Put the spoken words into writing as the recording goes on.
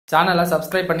சேனலை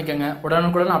சப்ஸ்கிரைப் பண்ணிக்கோங்க.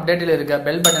 உடனுக்குடன் அப்டேட்டில் இருக்க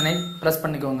பெல் பட்டனை ப்ரெஸ்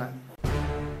பண்ணிக்கோங்க.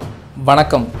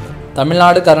 வணக்கம்.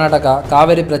 தமிழ்நாடு கர்நாடகா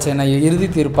காவேரி பிரச்சனை இறுதி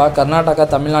தீர்ப்பாக கர்நாடகா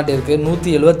தமிழ்நாட்டிற்கு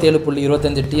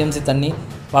 177.25 TMC தண்ணி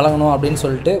வழங்கணும் அப்படின்னு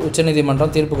சொல்லிட்டு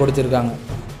உச்சநீதிமன்றம் தீர்ப்பு கொடுத்திருக்காங்க.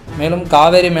 மேலும்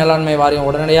காவேரி மேலாண்மை வாரியம்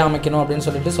உடனடியாக அமைக்கணும் அப்படின்னு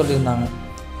சொல்லியிருந்தாங்க.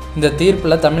 இந்த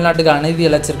தீர்ப்பில் தமிழ்நாட்டுக்கு அநீதி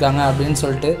இழைச்சிருக்காங்க அப்படின்னு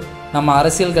சொல்லிட்டு நம்ம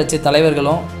அரசியல் கட்சி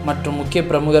தலைவர்களும் மற்றும் முக்கிய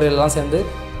பிரமுகர்கள்லாம் சேர்ந்து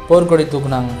போர்க்கொடி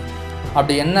தூக்குனாங்க.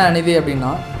 அப்படி என்ன அநீதி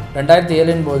அப்படின்னா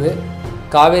 2007 போது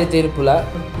காவேரி தீர்ப்பில்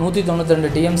 192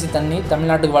 TMC தண்ணி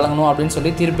தமிழ்நாட்டுக்கு வழங்கணும் அப்படின்னு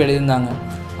சொல்லி தீர்ப்பு எழுதியிருந்தாங்க.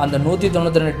 அந்த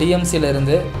 192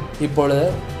 TMCயிலிருந்து இப்பொழுது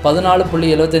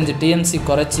 14.75 TMC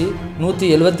குறைச்சி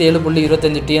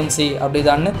 177.25 TMC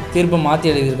அப்படிதான்னு தீர்ப்பு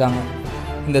மாற்றி எழுதியிருக்காங்க.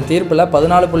 இந்த தீர்ப்பில்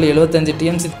 14.75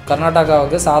 TMC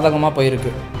கர்நாடகாவுக்கு சாதகமாக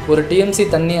போயிருக்கு. ஒரு TMC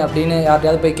தண்ணி அப்படின்னு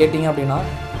யார்ட்டையாவது போய் கேட்டிங்க அப்படின்னா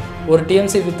ஒரு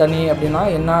TMC தண்ணி அப்படின்னா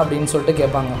என்ன அப்படின்னு சொல்லிட்டு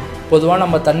கேட்பாங்க. பொதுவாக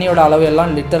நம்ம தண்ணியோட அளவு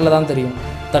எல்லாம் லிட்டரில் தான் தெரியும்.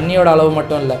 தண்ணியோட அளவு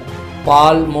மட்டும் இல்லை,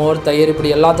 பால், மோர், தயிர் இப்படி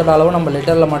எல்லாத்தோட அளவும் நம்ம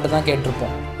லிட்டரில் மட்டும்தான்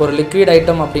கேட்டிருப்போம். ஒரு லிக்விட்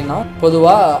ஐட்டம் அப்படின்னா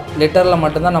பொதுவாக லிட்டரில்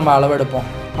மட்டும்தான் நம்ம அளவெடுப்போம்.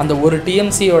 அந்த ஒரு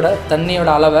TMCயோட தண்ணியோட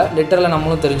அளவை லிட்டரில்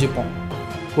நம்மளும் தெரிஞ்சுப்போம்.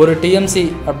 ஒரு TMC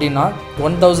அப்படின்னா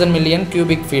 1000 மில்லியன்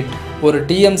கியூபிக் ஃபீட். ஒரு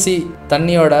TMC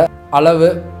தண்ணியோட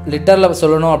அளவு லிட்டரில்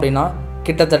சொல்லணும் அப்படின்னா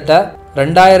கிட்டத்தட்ட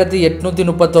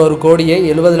 2831 கோடியே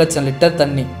 70 லட்சம் லிட்டர்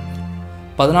தண்ணி.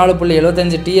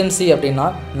 14.75 TMC அப்படின்னா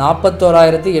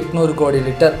 41,800 கோடி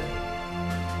லிட்டர்.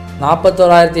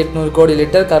 41,800 கோடி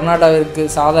லிட்டர் கர்நாடகாவிற்கு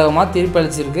சாதகமாக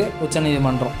தீர்ப்பளிச்சிருக்கு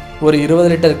உச்சநீதிமன்றம். ஒரு 20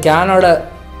 லிட்டர் கேனோட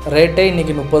ரேட்டே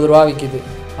இன்றைக்கி 30 ரூபா விற்கிது.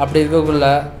 அப்படி இருக்கக்குள்ள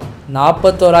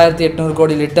 41,800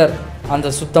 கோடி லிட்டர்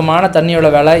அந்த சுத்தமான தண்ணியோட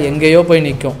விலை எங்கேயோ போய்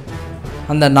நிற்கும்.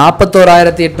 அந்த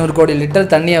 41,800 கோடி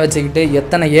லிட்டர் தண்ணியை வச்சுக்கிட்டு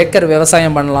எத்தனை ஏக்கர்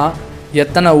விவசாயம் பண்ணலாம்,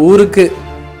 எத்தனை ஊருக்கு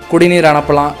குடிநீர்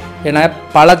அனுப்பலாம் என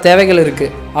பல தேவைகள்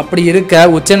இருக்குது. அப்படி இருக்க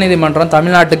உச்சநீதிமன்றம்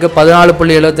தமிழ்நாட்டுக்கு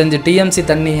 14.75 TMC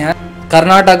தண்ணியை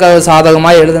கர்நாடகாவை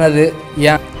சாதகமாக எழுதுனது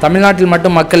ஏன்? தமிழ்நாட்டில்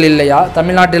மட்டும் மக்கள் இல்லையா?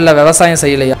 தமிழ்நாட்டில் விவசாயம்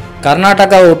செய்யலையா?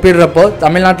 கர்நாடகாவை ஒப்பிடுறப்போ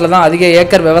தமிழ்நாட்டில் தான் அதிக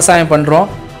ஏக்கர் விவசாயம் பண்ணுறோம்,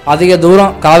 அதிக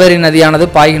தூரம் காவேரி நதியானது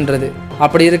பாய்கின்றது.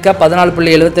 அப்படி இருக்க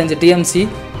 14.75 TMC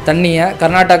தண்ணியை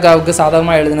கர்நாடகாவுக்கு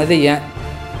சாதகமாக எழுதுனது ஏன்?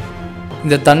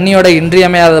 இந்த தண்ணியோட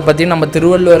இன்றியமையாததை பற்றி நம்ம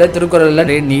திருவள்ளுவரே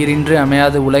திருக்குறளில் நீரின்றி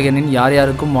அமையாது உலகெனின் யார்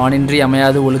யாருக்கும் வானின்றி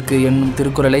அமையாது ஒழுக்கு என்னும்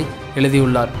திருக்குறளை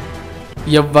எழுதியுள்ளார்.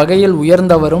 எவ்வகையில்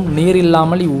உயர்ந்தவரும் நீர்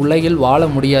இல்லாமல் இவ்வுலகில் வாழ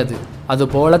முடியாது.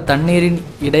 அதுபோல தண்ணீரின்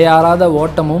இடையாறாத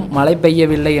ஓட்டமும் மழை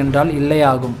பெய்யவில்லை என்றால்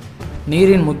இல்லையாகும்.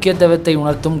 நீரின் முக்கியத்துவத்தை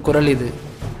உணர்த்தும் குறள் இது.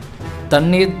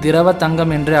 தண்ணீர் திரவ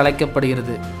தங்கம் என்று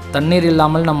அழைக்கப்படுகிறது. தண்ணீர்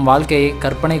இல்லாமல் நம் வாழ்க்கையை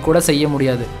கற்பனை கூட செய்ய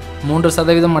முடியாது.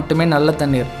 3% மட்டுமே நல்ல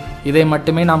தண்ணீர். இதை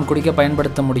மட்டுமே நாம் குடிக்க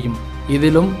பயன்படுத்த முடியும்.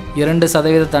 இதிலும்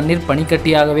 2% தண்ணீர்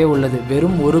பனிக்கட்டியாகவே உள்ளது.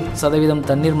 வெறும் 1%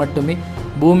 தண்ணீர் மட்டுமே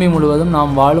பூமி முழுவதும்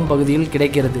நாம் வாழும் பகுதியில்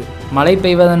கிடைக்கிறது. மழை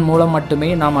பெய்வதன் மூலம் மட்டுமே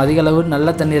நாம் அதிகளவு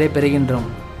நல்ல தண்ணீரை பெறுகின்றோம்.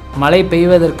 மழை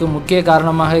பெய்வதற்கு முக்கிய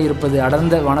காரணமாக இருப்பது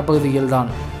அடர்ந்த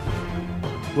வனப்பகுதிகள்தான்.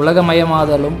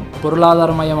 உலகமயமாதலும்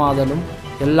பொருளாதாரமயமாதலும்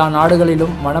எல்லா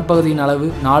நாடுகளிலும் வனப்பகுதியின் அளவு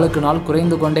நாளுக்கு நாள்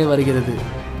குறைந்து கொண்டே வருகிறது.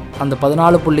 அந்த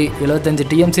 14.75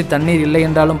 TMC தண்ணீர் இல்லை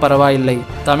என்றாலும் பரவாயில்லை.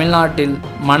 தமிழ்நாட்டில்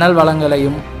மணல்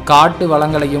வளங்களையும் காட்டு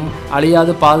வளங்களையும்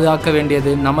அழியாது பாதுகாக்க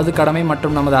வேண்டியது நமது கடமை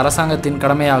மற்றும் நமது அரசாங்கத்தின்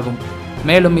கடமையாகும்.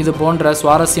 மேலும் இது போன்ற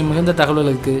சுவாரஸ்யம் மிகுந்த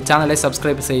தகவல்களுக்கு சேனலை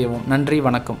சப்ஸ்கிரைப் செய்யவும். நன்றி,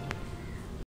 வணக்கம்.